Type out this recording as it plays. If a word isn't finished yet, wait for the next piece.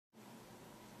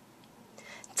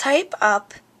Type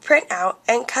up, print out,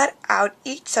 and cut out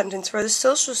each sentence for the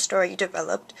social story you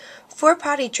developed for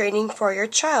potty training for your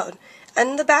child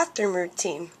and the bathroom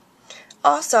routine.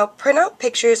 Also, print out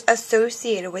pictures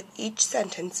associated with each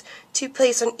sentence to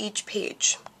place on each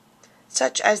page,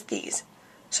 such as these,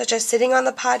 such as sitting on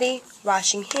the potty,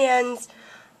 washing hands,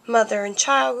 mother and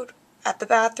child at the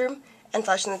bathroom, and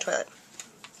flushing the toilet.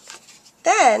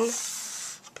 Then,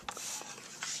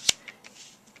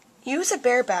 use a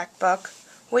bareback book,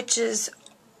 which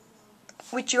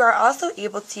you are also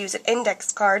able to use an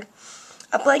index card,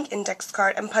 a blank index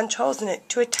card, and punch holes in it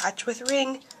to attach with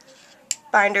ring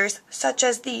binders such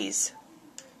as these,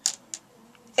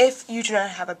 if you do not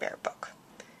have a bare book.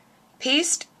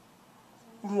 Paste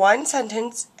one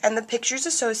sentence and the pictures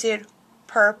associated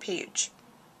per page.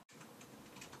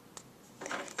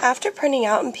 After printing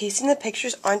out and pasting the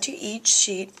pictures onto each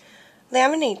sheet,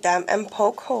 laminate them and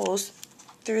poke holes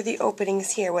through the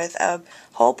openings here with a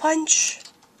hole punch,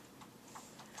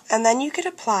 and then you could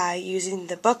apply using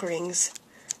the book rings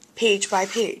page by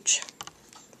page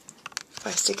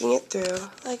by sticking it through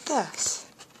like this.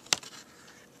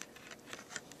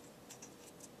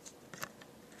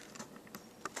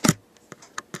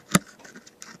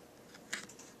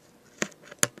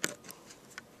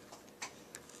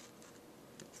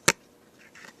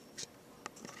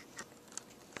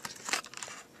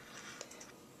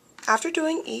 After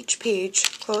doing each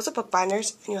page, close the book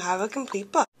binders and you'll have a complete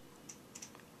book.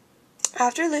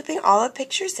 After looping all the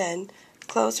pictures in,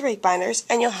 close the rake binders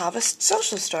and you'll have a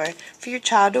social story for your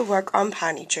child to work on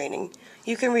potty training.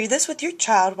 You can read this with your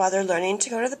child while they're learning to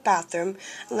go to the bathroom,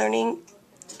 learning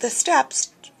the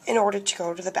steps in order to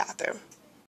go to the bathroom.